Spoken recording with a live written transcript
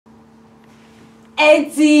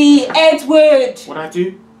Eddie, Edward. What I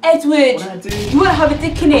do? Edward. What I do? You want to have a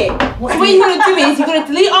dick in it. So what you're going to do is you're going to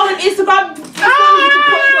delete all of Instagram.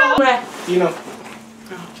 Tino.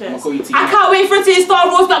 I can't wait for it to install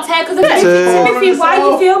Rose.10 because Timothy, why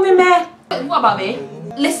are you filming me? What about me?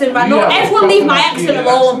 Listen, man, no, everyone leave my accent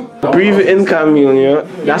alone. Breathe it in, Camille, yeah?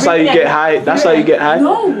 That's how you get high. That's how you get high.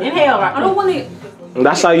 No, inhale, right? I don't want it.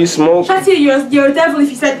 That's how you smoke. Try to say you're a devil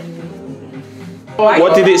if you said.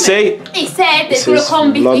 What did it say? It said it's going to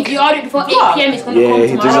come if you order it before 8 PM, it's going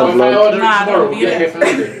to come tomorrow. Nah, don't be there.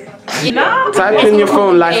 Nah. Type in your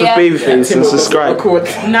phone Life of Babyface and subscribe.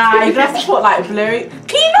 Nah, you have to put like blurry.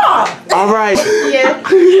 Can you not? Alright. Yeah.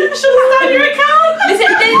 Should I start your account?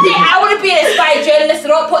 Listen, I want to be an inspired journalist, so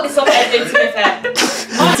don't put this up everything to me fair.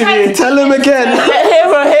 Tell him again. Hear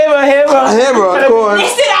her, go on.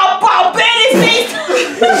 Listen, I'll Babyface.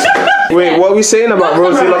 Wait, what are we saying about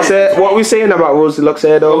Rosie Locks hair? What are we saying about Rosie Locks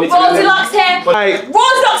hair though? Rosie Locks hair. Like, Rosie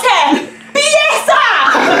Locks hair. BS.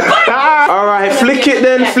 Alright, flick it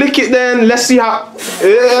then. Let's see how.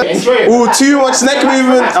 Ooh, too much neck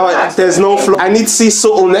movement. Oh, there's no flow. I need to see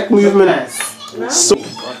subtle neck movement.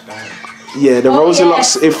 Yeah, the Rosie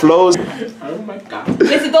Locks, it flows. Oh my god.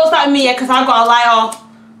 Listen, don't start with me yet, because I've got a lie off.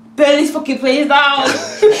 Burn this fucking place down.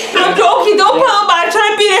 I'm joking, don't put it back. I'm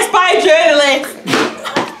trying to be an inspired journalist.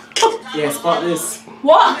 Yeah, spot this.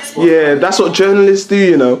 What? Yeah, that's what journalists do,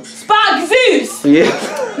 you know. Spark Zeus? Yeah.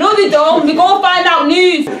 No, they don't. We go find out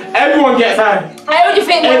news. Everyone gets high. I already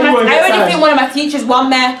think one of my teachers want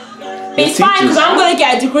me. But it's fine because I'm gonna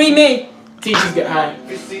get a degree, me. Teachers get high.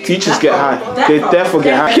 Teachers get high. They definitely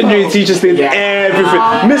get high. Secondary teachers did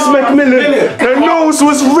everything. Miss Macmillan, her nose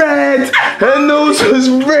was red. I'm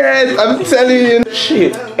telling you.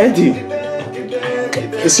 Shit, Eddie.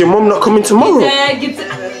 Is your mum not coming tomorrow?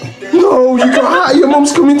 No, you got high. Your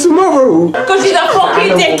mum's coming tomorrow. Because she's a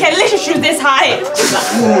fucking dick and literally she was this high.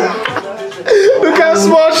 Look how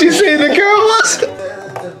small she's saying the girl was.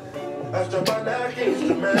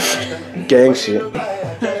 Gang shit.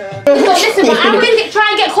 So listen, man, I'm gonna try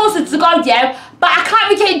and get closer to God, yeah, but I can't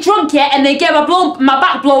be getting drunk yet and then get my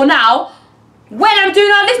back blown out. When I'm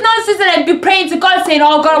doing all this nonsense and then be praying to God saying,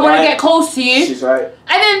 oh God, I want to get close to you. She's right.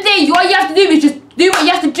 And then all you have to do is just do what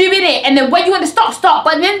you have to do in it, and then when you want to stop.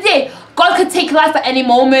 But at the end of the day, God can take life at any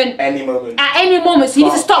moment. At any moment, so you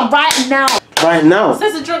need to stop right now. Right now?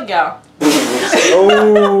 Says a drunk girl.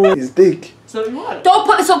 Oh, he's big. So what? Don't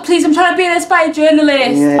put this up, please. I'm trying to be an inspired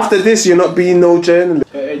journalist. Yeah. After this, you're not being no journalist.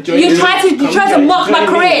 You try to mock my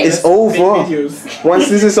career. It's over. Once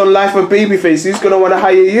this is on Life of Babyface, who's gonna want to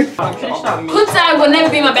hire you? Kudz will never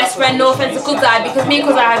be my best friend. No offense to Kudz, because me and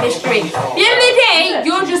Kudz have history. At the end of the day,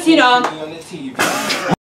 you're just, you know.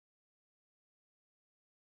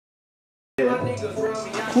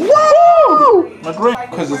 Woo!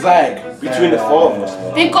 Because it's like between the four of us.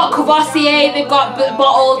 They've got Cavassier, they've got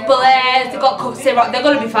bottles, Belaires, they've got Ciroc. They're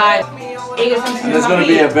gonna be fine. And there's gonna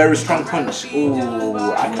be a very strong punch.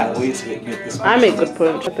 Ooh, I can't wait to get this one. I make good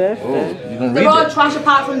punch. Oh, you gonna read They're all it? trash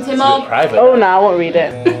apart from Timo. Private. Oh no, I won't read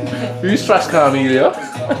it. Who's trash, Carmelia?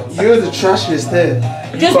 You're the trash list there.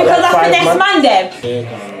 Just because that's the next man, Deb.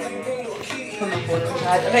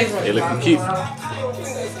 You're looking cute.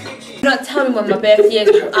 You don't tell me when my birthday is.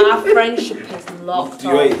 Our friendship is locked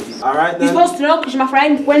up. Wait, alright then. You're supposed to know because you're my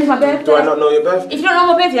friend. When's my birthday? Do I not know your birthday? If you don't know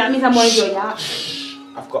my birthday, that means I'm one of your yaks.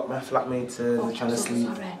 I've got my flatmates trying to sleep.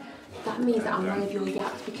 Sorry. That means that I'm one of your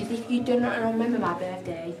yaks because if you do not remember my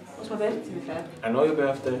birthday, what's my birthday to be fair? I know your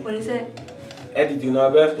birthday. What is it? Eddie, do you know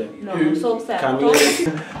her birthday? No, I'm so upset. Camille.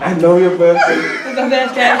 I know your birthday. What's my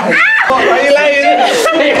birthday? Why are you lying?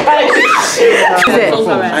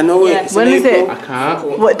 I know it. When is it? I can't.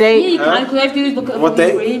 What Yeah, date? you can because all you have to do is look at the What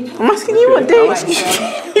fucking day? screen. I'm asking you what date.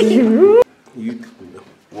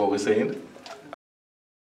 What we're saying?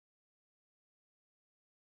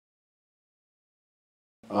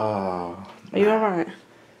 Are you alright?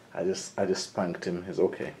 I just spanked him. It's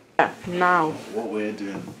okay. Yeah, now. What we're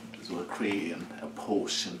doing is we're creating a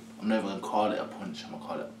potion. I'm never gonna call it a punch. I'm gonna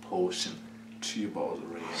call it a potion. 2 bottles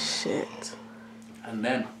of rain. Shit. And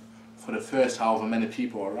then, for the first however many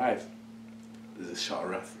people arrive, there's a shot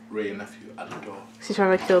of Ray nephew at the door. She's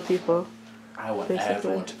trying to kill people. I want Basically.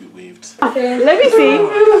 everyone to be waved. Let me see.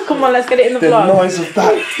 Come on, let's get it in the vlog. The noise of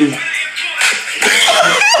that is...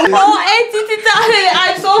 Oh, Eddie did that.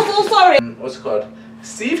 I'm so sorry. What's it called?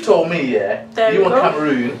 Steve told me, yeah, There you we went go.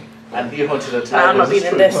 Cameroon and he hunted a tiger. Nah, I'm not being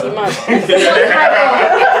in this. You mad? Since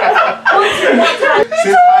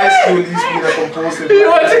high school, he's been a compulsive... He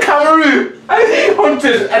went to Cameroon and he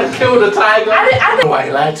hunted and killed a tiger. Why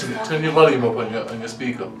you lied to me? Turn your volume up on your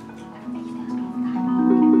speaker.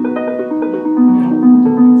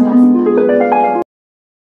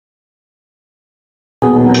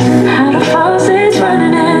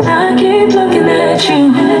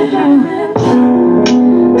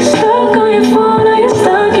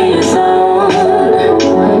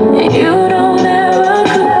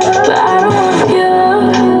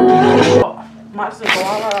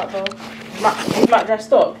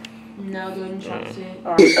 dressed up? No, going tracksuit.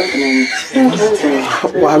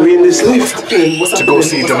 Why are we in this lift? To go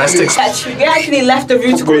see domestics. We actually left the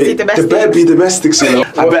room to go see domestics. There better be domestics, you know.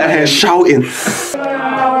 I better hear shouting.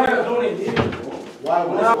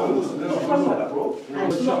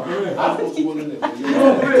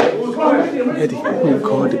 Eddie, oh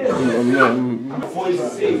God,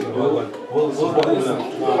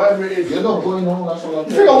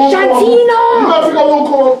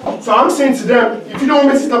 So I'm saying to them, if you don't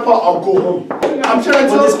miss it apart, I'll go home. I'm trying to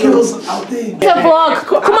tell girls out there. It's a vlog.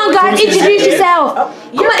 Come on, guys, introduce yourself.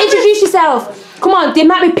 Come on, introduce yourself. Come on, there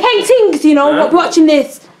might be paintings, you know, watching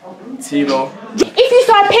this. Timo. If you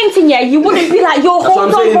started painting, yeah, you wouldn't be like, yo,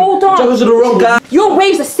 hold on. Jumping to the wrong guy. Your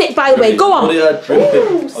waves are sick, by the way. Go on.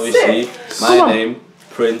 Obviously, my name,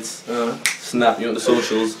 Prince. Snap, you want the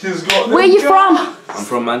socials. Where you from? I'm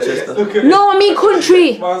from Manchester. No, I mean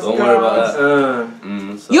country. Don't worry about that.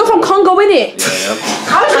 So You're from Congo, innit?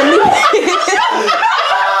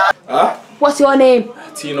 Yeah. What's your name?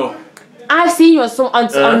 Tino. I've seen you on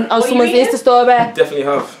someone's Insta story. Definitely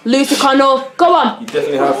have. Lucy Connell. Go on. You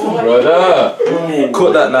definitely have. Brother.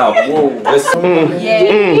 Cut that now.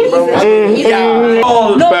 Yeah.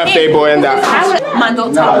 No, birthday boy and that. Man,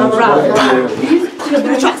 don't tell me rap.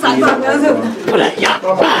 Tracks like that.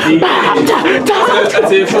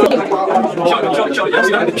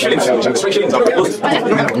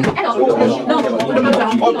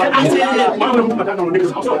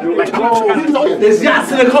 There's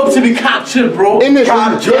yaks in the club to be captured, bro. In the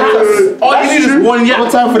All you need is one yak. No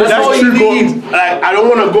time for that. That's all you need. Like, I don't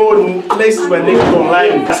want to go in places where niggas don't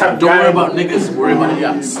like me. Don't worry about niggas, worry about the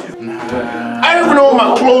yaks. I don't even know what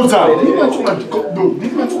my clothes are. Come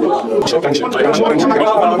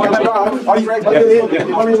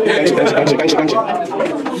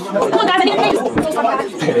on, guys, I need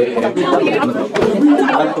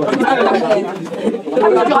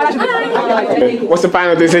What's the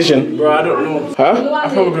final decision? Bro, I don't know. Huh?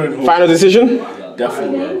 I'm probably going to go. Final decision?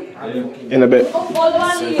 Definitely. In a bit.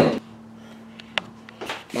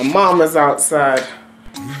 My mama's outside.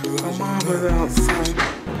 My mama's outside.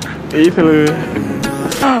 Hey, hello.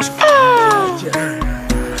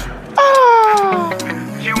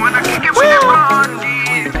 You wanna kick it with your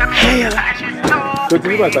body? Good to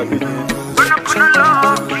be back, Daddy.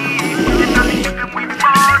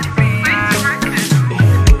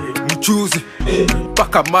 Choose it.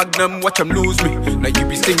 Back a magnum, watch them lose me. Now you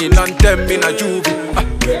be singing on them in a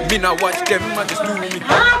juvie. Me now watch them, I just do me.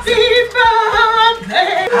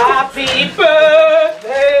 Happy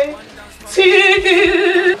birthday to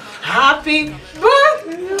you. Happy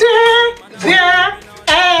birthday, dear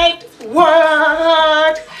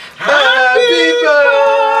Edward. Happy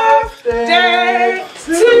birthday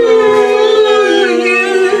to you.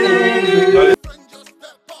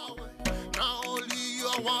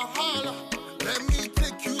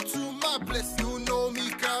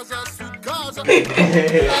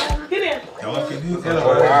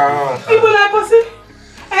 People like pussy.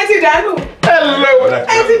 Auntie Danu. Hello.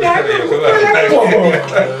 Auntie Danu.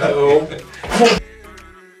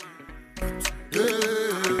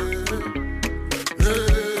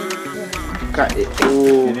 Got it.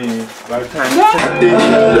 Oh. By the time.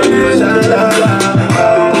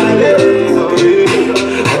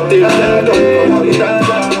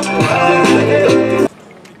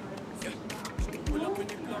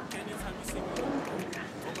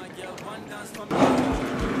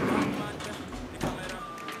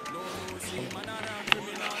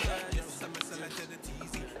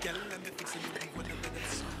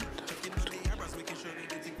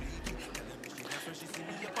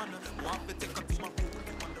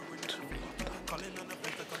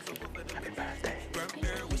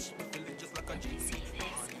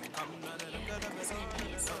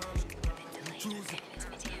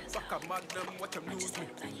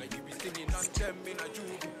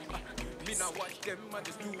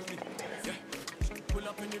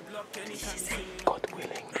 God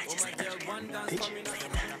willing. Did you see that?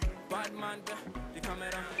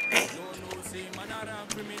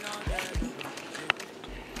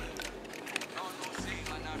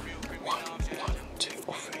 One, two,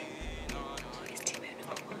 or three.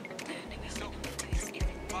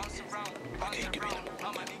 Okay, give me them.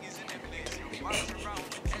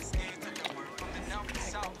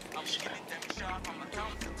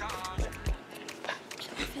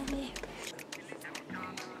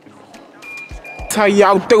 How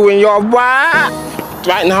y'all doing? Y'all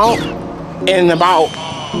right now, in about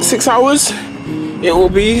 6 hours, it will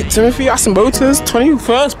be Timothy Asambota's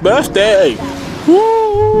 21st birthday.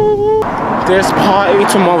 Woo! This party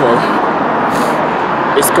tomorrow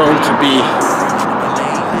is going to be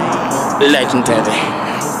Legendary.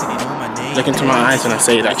 Look into my eyes when I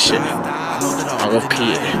say that shit. I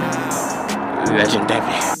repeat it.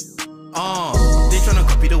 Legendary. They tryna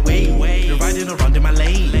copy the way. They're riding around in my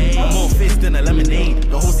lane. More fish than a lemonade.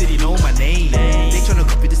 The whole city know my name. They tryna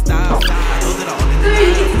copy the style. I know that I only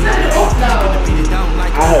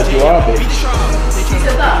I heard you are, bitch.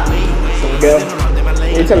 Some girl. What are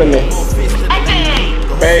you telling me?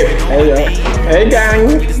 Babe, hey yo. Hey gang.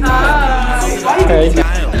 Hey.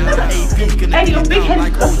 Hey, your big head.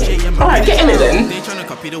 Alright, get in it then. They tryna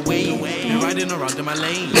copy the way. They're riding around in my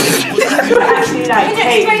lane. Actually, like,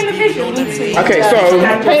 hey. Okay, so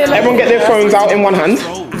everyone get their phones out in one hand.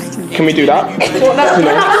 Can we do that? You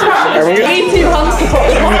know, everyone get...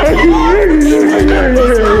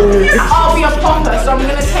 I'll be a popper, so I'm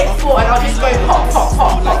gonna take 4 and I'll just go pop, pop,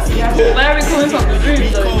 pop. Yeah. Where are we coming from? The room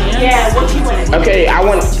though, Yeah, what do you want? Okay, I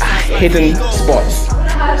want hidden spots.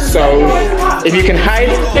 So, if you can hide,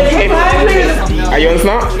 are you on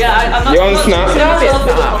Snap? Yeah, I'm not. You're on Snap?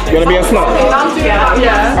 You wanna be on Snap?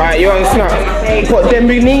 Yeah. Alright, you're on Snap. But then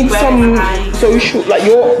we need some social, like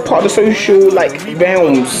you're part of the social, like,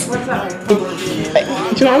 realms. Do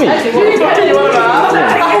you know what I mean?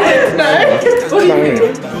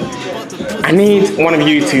 I need one of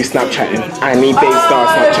you two Snapchatting. I need Dave Star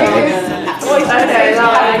Snapchatting.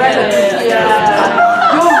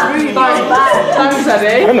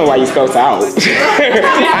 I don't know why you spelled it out.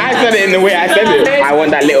 I said it in the way I said it. I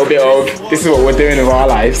want that little bit of, this is what we're doing with our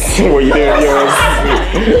lives. What are you doing with yours?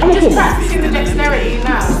 I'm just practicing the dexterity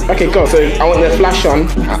now. Okay, go. So I want the flash on.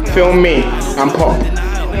 Film me and pop.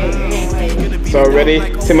 So ready?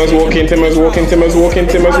 Timo's walking, Timo's walking, Timo's walking,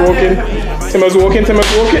 Timo's walking. Timo's walking,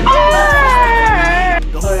 Timo's walking.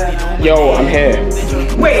 Yo, I'm here.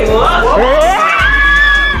 Wait, what?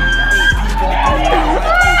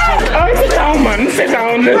 Oh, sit down, man. Sit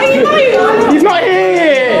down. He's not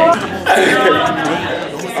here.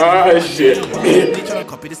 Oh, shit. They tryna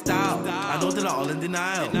copy the style. I know that I'm all in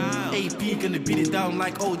denial. AP gonna beat it down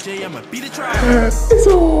like OJ. I'ma beat it trial. It's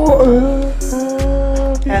all.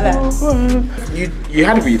 Hello. You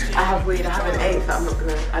had a weed? I have weed. I have an 8, so I'm not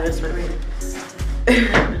gonna. I just smoke weed.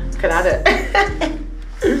 Can I add it?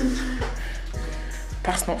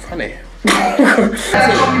 That's not funny.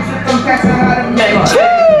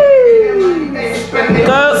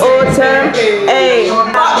 Go autumn. Hey,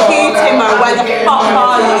 fuck you, Timo. Where the fuck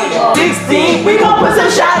are you? 16. We gon' put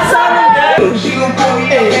some shots on it.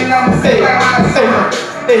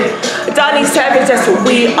 Donnie Savage, that's what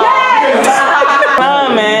we are. Oh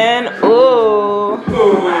man, ooh.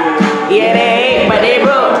 Yeah, they ain't, but they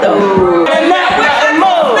broke though. And that with the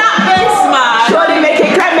move. Shorty make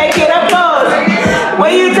it clap, make it a pose.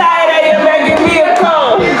 When you tired of you making me a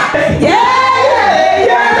call. Yeah.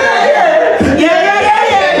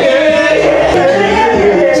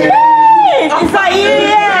 It's like,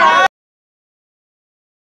 yeah.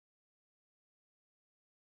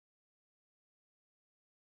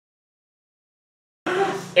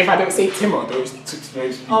 If I don't say Timo, those two.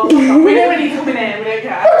 Oh, we don't really come in there, we don't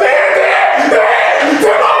care.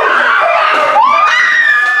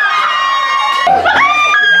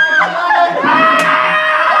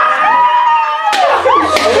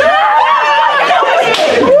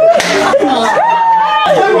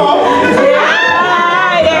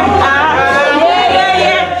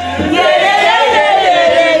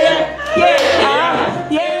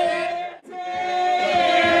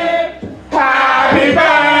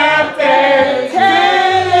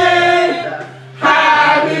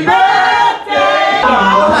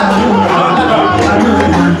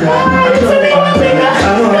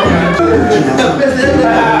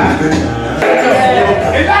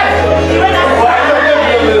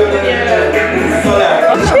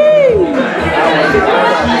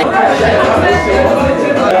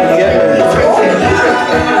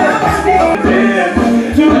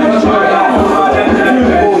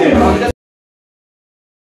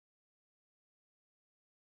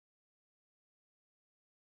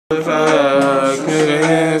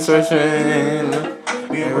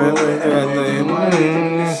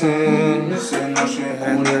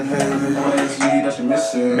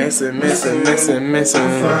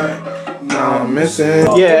 Missing.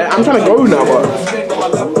 Yeah, I'm trying to go now, but. Do you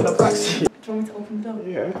want me to open the door?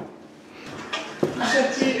 Yeah.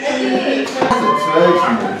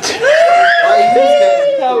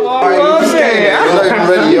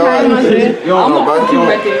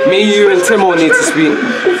 Me, you, and Timo need to speak.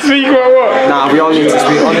 Speak about what? Nah, we all need to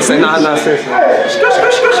speak. Honestly, nah, seriously.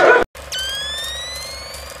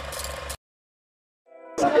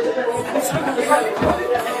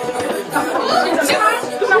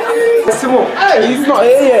 Hey, he's not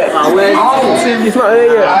here yet. He's not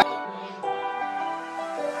here yet.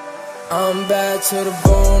 I'm bad to the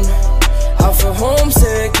bone. I feel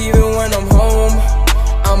homesick even when I'm home.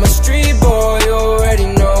 I'm a street boy, you already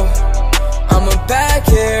know. I'm a bad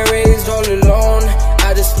kid raised all alone.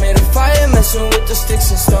 I just made a fire messing with the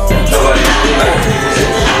sticks and stones. Fucking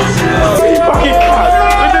cut.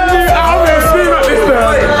 With the new album, scream at this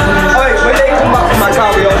man. Wait, when they come back from my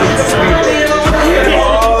car, we all need to scream.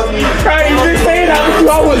 Hey, you just saying that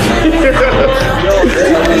because I was here.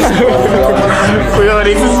 We all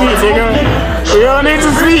need to speak, nigga. We all need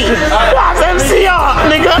to speak. That's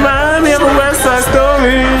MCR, nigga. Man, we have a West Side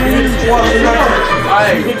Story. I'm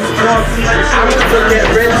gonna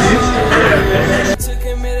get ready. Took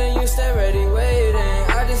a minute, you stay ready, waiting.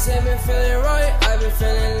 I just ain't been feeling right, I've been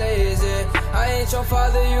feeling lazy. I ain't your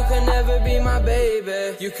father, you can never be my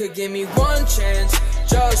baby. You could give me one chance,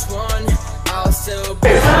 just one. I'll still be.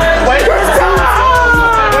 Where's his punch?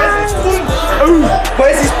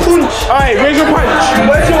 Where's his punch? Alright, where's your punch?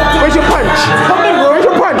 Where's your punch? Where's your punch?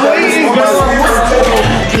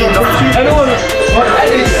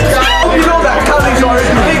 You know that Callie's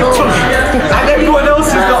already linked, and everyone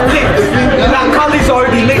else has got linked. That Callie's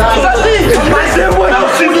already linked. That's it. Everyone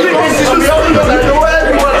else is linked. It's just everyone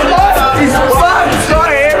is fans.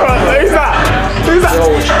 Who's that? Who's that?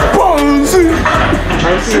 Bones.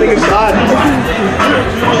 I'm sitting inside.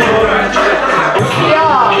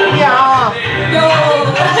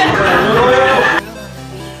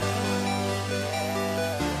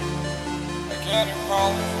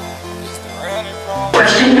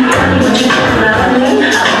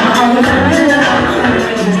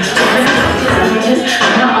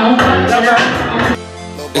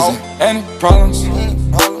 Is there any problems?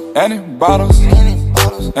 Any bottles?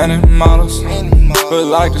 Any models? But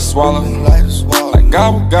like to swallow. Like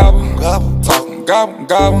gobble, gobble. Talking gobble,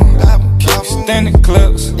 gobble. Keep extending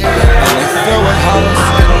clips. And they fill with hollows.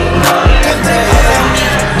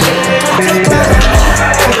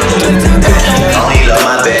 Only love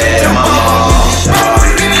my bed and my mom.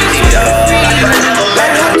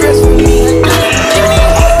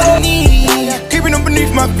 Keeping them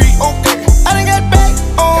beneath my feet, okay. I done got back,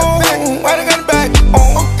 oh. I done got back,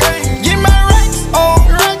 oh, okay. Getting my rights, oh.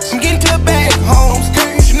 I'm getting to a bag, home.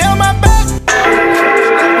 Chanel my back.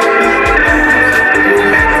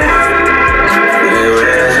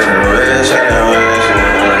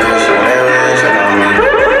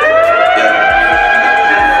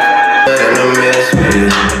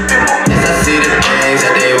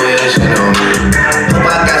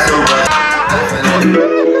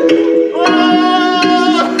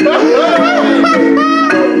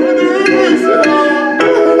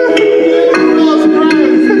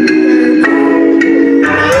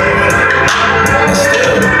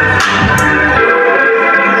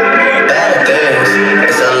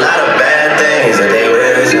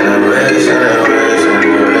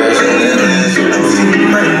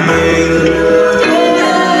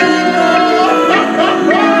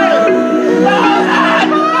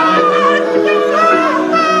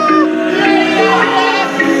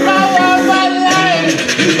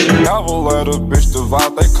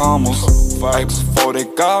 Fights before they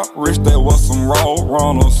got rich, there was some raw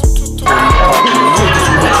runners.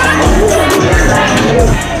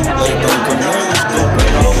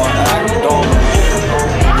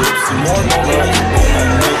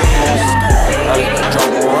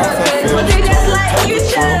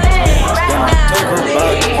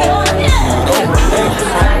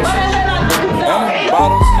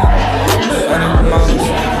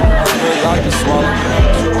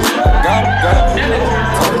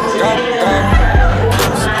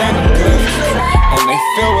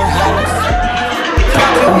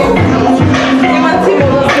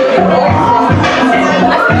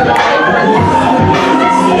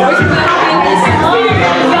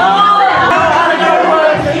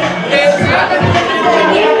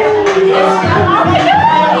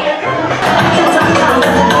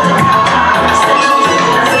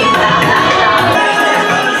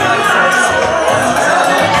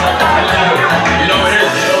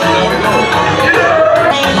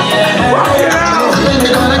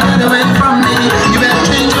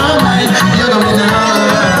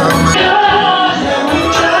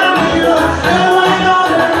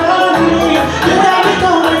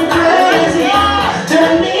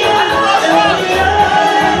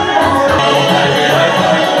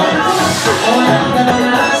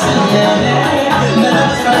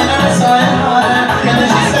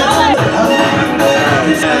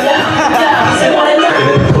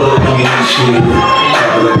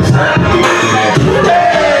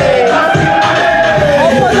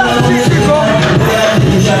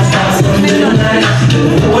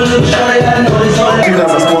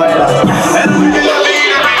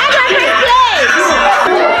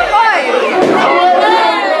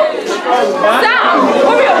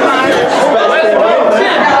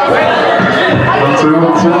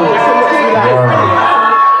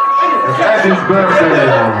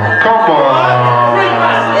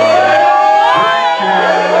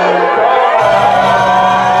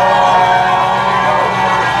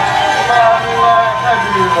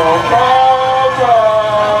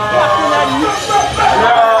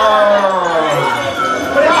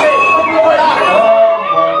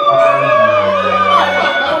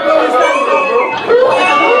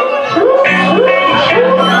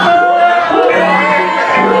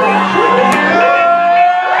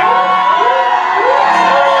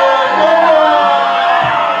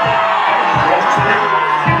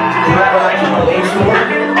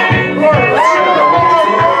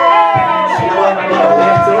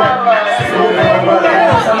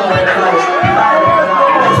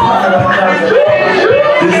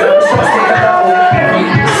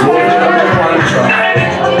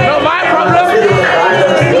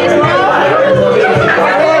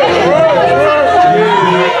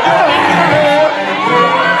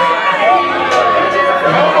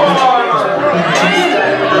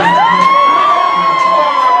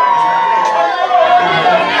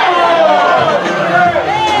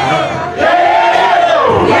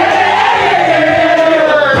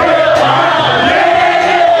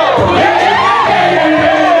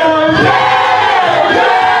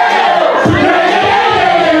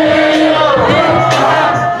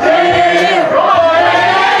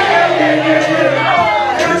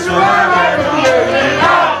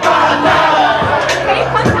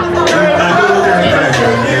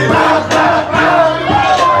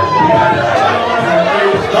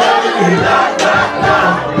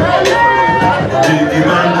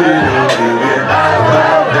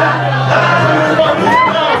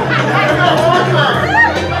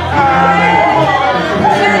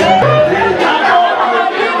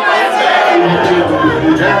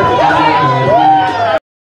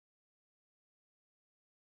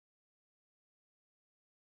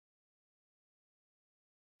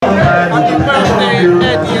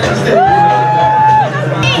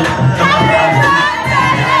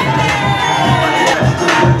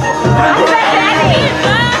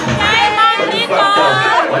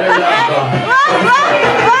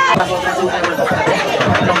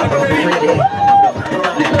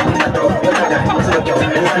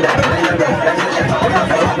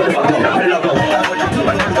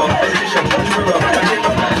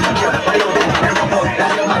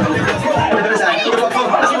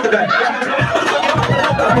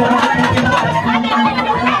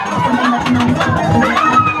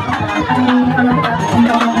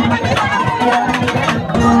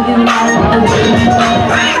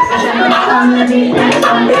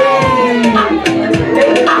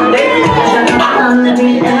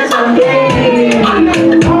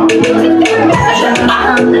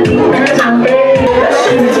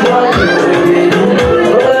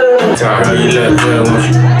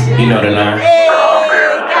 You know the line.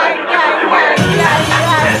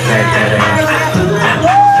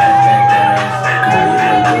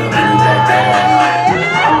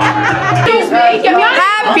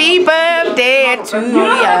 Happy birthday to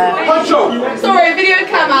ya. Sorry, video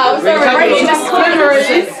came out. Sorry, right, just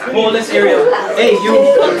memories. Hold this area. Hey, you.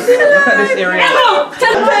 Look at this area.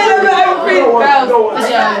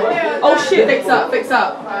 Oh shit, fix up, fix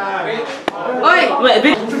up. Oi! Wait,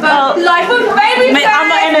 Life of Babyface! Mate, I'm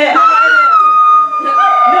not in it.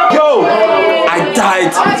 Yo! I died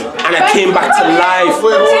and I came back to life.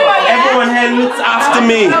 Everyone here looks after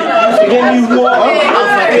me. When you walk.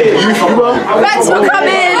 Thanks for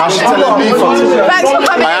coming. I should tell me fun. Thanks for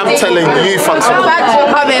coming. I am telling you fun. Thanks for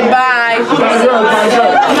coming. Bye.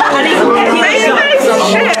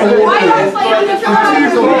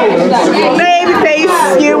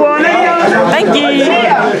 Babyface, you want it? Thank you.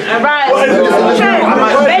 Right.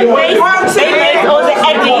 Babyface or the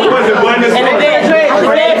Eddie in a bit.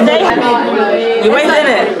 You waved in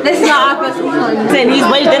it. This is not our personal time. He's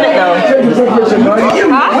waved in it though.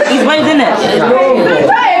 Huh? He's waved in it. I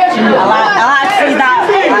like to see that.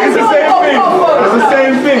 It's the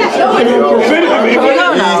same thing.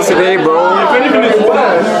 Today, bro.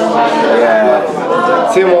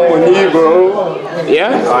 Yeah. Timo and you, bro.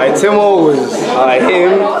 Yeah? Alright, Timo was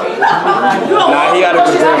him. Nah, he had a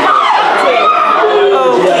good time.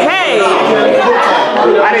 Okay.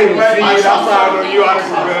 I didn't see you. That's how I know you had a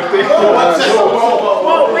good birthday.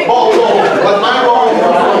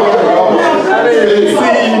 I didn't see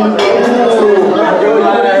you.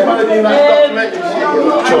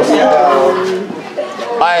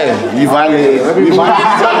 Aye, you violated. You violated.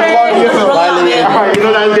 You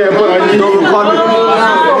know that's getting put on you.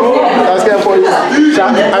 That's getting put on you.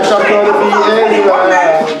 I shot you on the PA.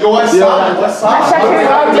 Yo, what's up? What's up?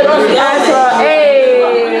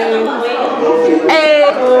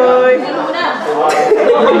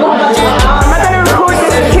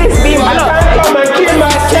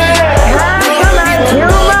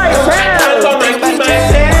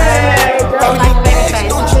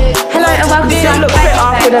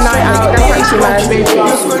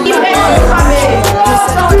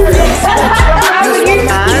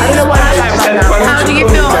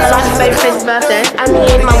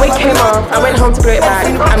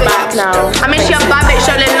 back now. I mean, she a bad bitch,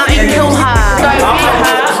 so let nothing kill her. Don't hit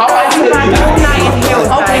her.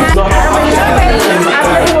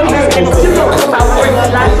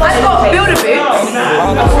 I got build a bit.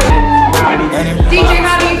 DJ,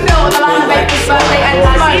 how do you feel on the line of Babyface's birthday and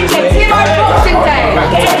Timo Boxing Day?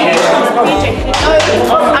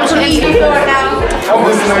 I'm just eating you feel right now.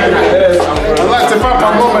 I'd like to thank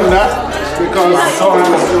my mum and that because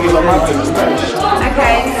it was a mountain stage.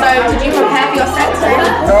 Okay, so did you prepare for your set today?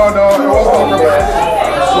 No, it wasn't prepared.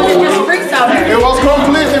 Was it just freestyle? It was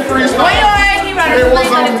completely freestyle. It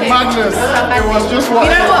wasn't madness. It was just what.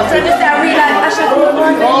 You know what? So just I really like. I should put on the.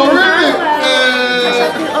 Oh really? I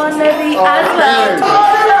should put on the as well.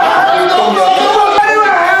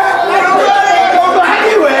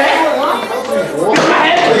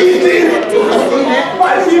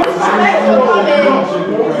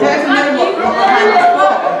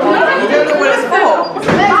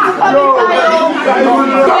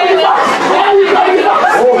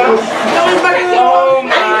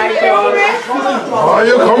 Where are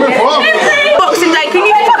you coming from? Boxing Day, can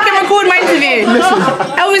you fucking record my interview? Listen.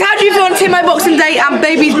 Elvis, how do you feel on Timo Boxing Day and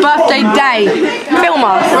Baby's birthday day? Film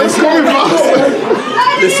us. Where is coming from?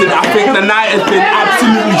 Listen, I think the night has been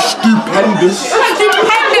absolutely stupendous.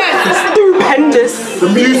 Stupendous. The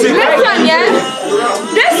music. Listen, yeah?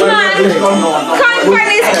 This man can't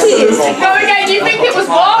find his keys. Go again, you think it was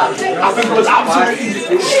what? I think it was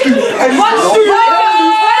absolutely stupendous. What's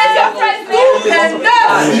stupendous? What is your friend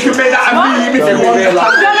stupendous? You can make that a meme if you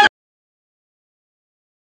want.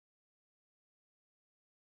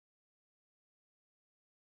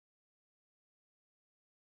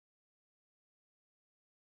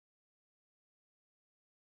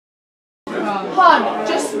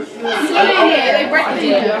 Just they break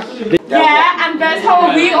it. Yeah, and that's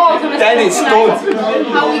how we all gonna. Then it's done.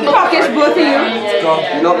 How we gonna pockets both of you.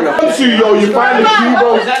 You're not gonna. Bonsu, yo, you find the key,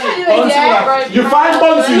 bro. You find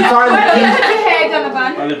Bonsu, you find the key.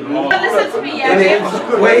 Listen to me,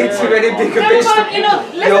 yeah. Way too many bigger fish. You know,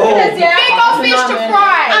 listen to this, yeah. Big old fish to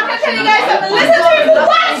fry. I'm gonna tell you guys something. Listen to me for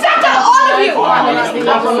 1 second, all of you.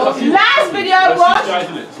 Last video was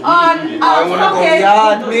on fucking.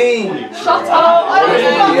 Yard me. Shut up. All of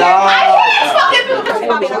you fucking. I hate fucking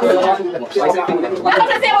people. That's what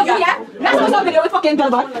I'm saying with you, yeah? That's what's up video with fucking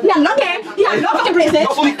Gulliver. He had no game, he had no fucking braces.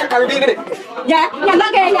 Yeah, he had no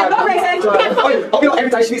game, he had no braces. Every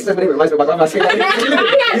time she needs to reminds me about my skin.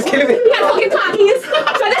 He's killing me. He had fucking khakis.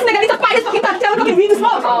 So this nigga needs to fight his fucking cocktail and fucking read the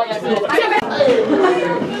smoke. Oh, yeah.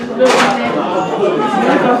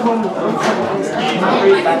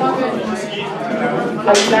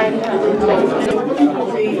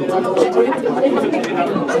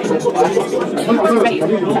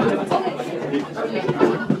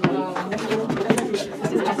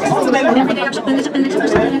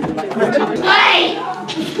 Hey!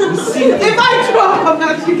 If I drop, I'm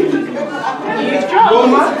not taking it. You drop?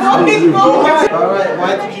 Alright,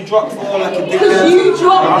 why did you drop for like a dickhead? Because you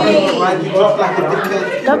dropped me. Why did you drop like a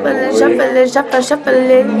dickhead?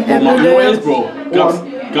 Shuffling.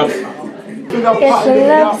 It's a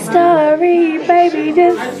love story, baby,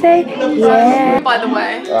 just say yeah. By the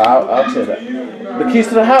way. I'll say that. The keys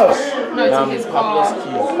to the house? No, it's his car.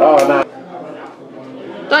 Oh, no.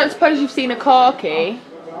 Don't suppose you've seen a car key.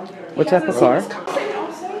 What type of car?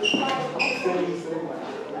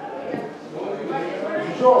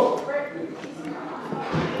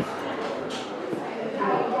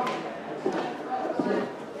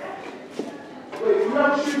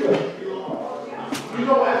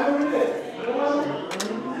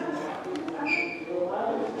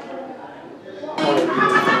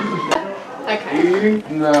 Okay.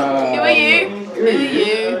 No. Who are you? Who are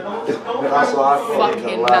you?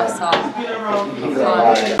 Fucking mess up.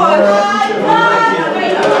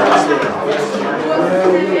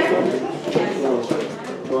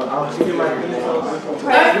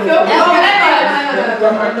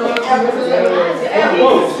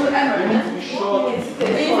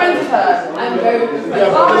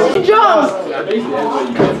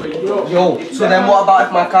 Yo, so then what about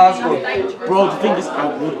if my car's good? Bro, the thing is, I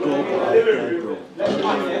would go, bro.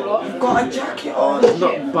 You've got a jacket on.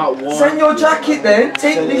 Not about one. Send your jacket then,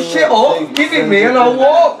 take this shit off, give it me and I'll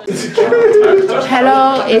walk.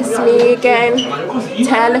 Hello, it's me again.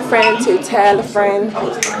 Tell a friend to tell a friend.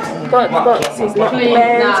 Got the boxes, not the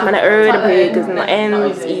ends. Man, I heard the because my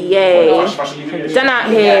ends. Yay. Done out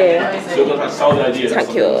here.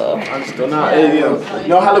 Thank you. I'm still out here, yo.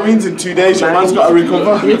 No, Halloween's in 2 days, your man's got to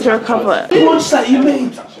recover. You need to recover. The lunch that you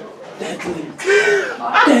made. Deadly.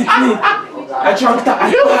 Deadly. I drank that,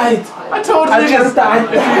 I died. I told you. I just died.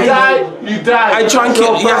 You died. I drank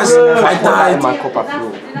it, yes, I died. My cup of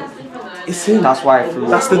fuel. It's him. That's why I flew.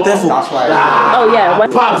 That's the devil. That's why. Oh yeah.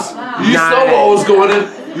 Pops, you saw what was going on.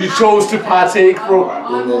 You chose to partake, bro.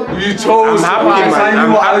 You chose. I'm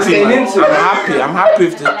happy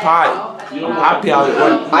with this party. I'm happy how it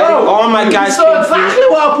went. All my guys came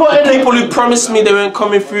through. The people who promised me they weren't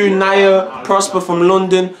coming through, Neah, Prosper from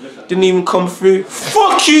London, didn't even come through.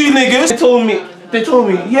 Fuck you, niggas. They told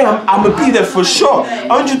me, yeah, I'm gonna be there for sure.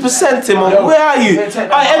 100%, Timo. Where are you?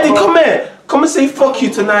 Alright, Eddie, come here. Come and say fuck you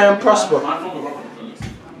to Neah and Prosper.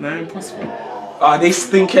 Neah and Prosper? Oh, they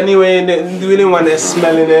stink anyway. They really want they're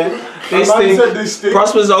smelling it. They stink.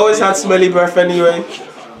 Prosper's always had smelly breath anyway.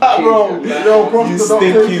 Bro, you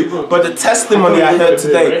stink you. But the testimony I heard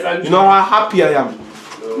today, you know how happy I am.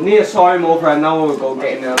 Neah saw him over an hour ago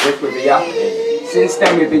getting a lift with the yacht. Since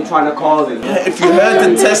then we've been trying to call him. Yeah, if you heard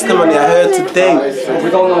the testimony I heard today. We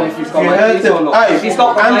don't know if he's got my keys or not. If he's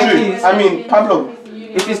not got my keys. I mean, Pablo.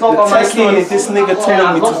 If he's not got my keys. This nigga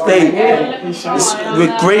told me today.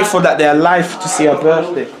 We're grateful that they're alive to see our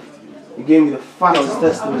birthday. He gave me the fattest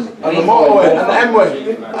testimony. And the motorway, and the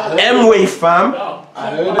M-way. M-way, fam.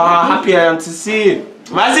 How happy I am to see you.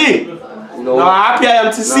 Mazzy! No, how happy I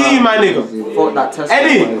am to see you, my nigga. Fuck that testimony.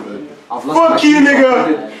 Eddie! Fuck you,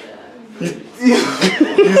 nigga!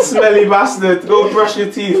 You smelly bastard. Go brush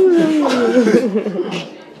your teeth.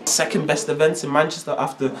 Second best events in Manchester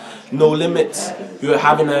after No Limits. We were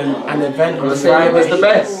having an event on Friday. Was the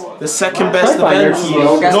best. The second best event.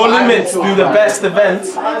 No Limits do the best event.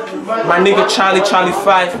 My nigga Charlie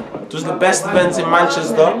 5 was the best event in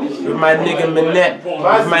Manchester. With my nigga Minette,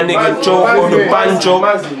 with my nigga Joe on the banjo,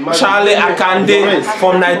 Charlie Akande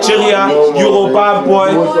from Nigeria, Yoruba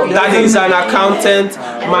boy. Daddy is an accountant.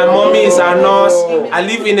 My mommy is a nurse. I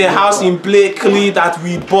live in a house in Blakely that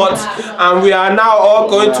we bought, and we are now all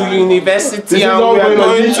going to university, and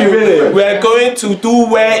we are going to do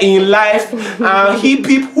well in life. And hip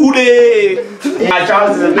hip hooray!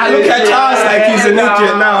 I look at Charles like he's an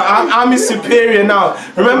idiot now. I'm his superior now.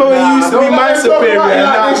 Remember when you used to be my superior?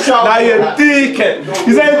 Now you're a deacon.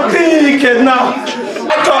 He's a deacon now.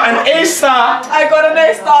 I got an A star. I got an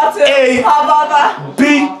A star too. A. How about that?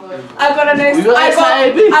 B. I got an A star. A star,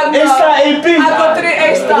 A, B. A star, A, B. I got 3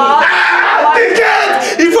 A stars.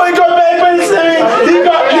 Dickhead! He thought he got BBC. He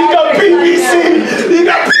got BBC. He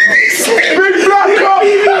got BBC. Big black. He got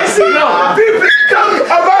BBC. No. Big black.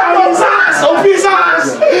 About his ass. Up his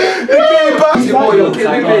ass. He came back.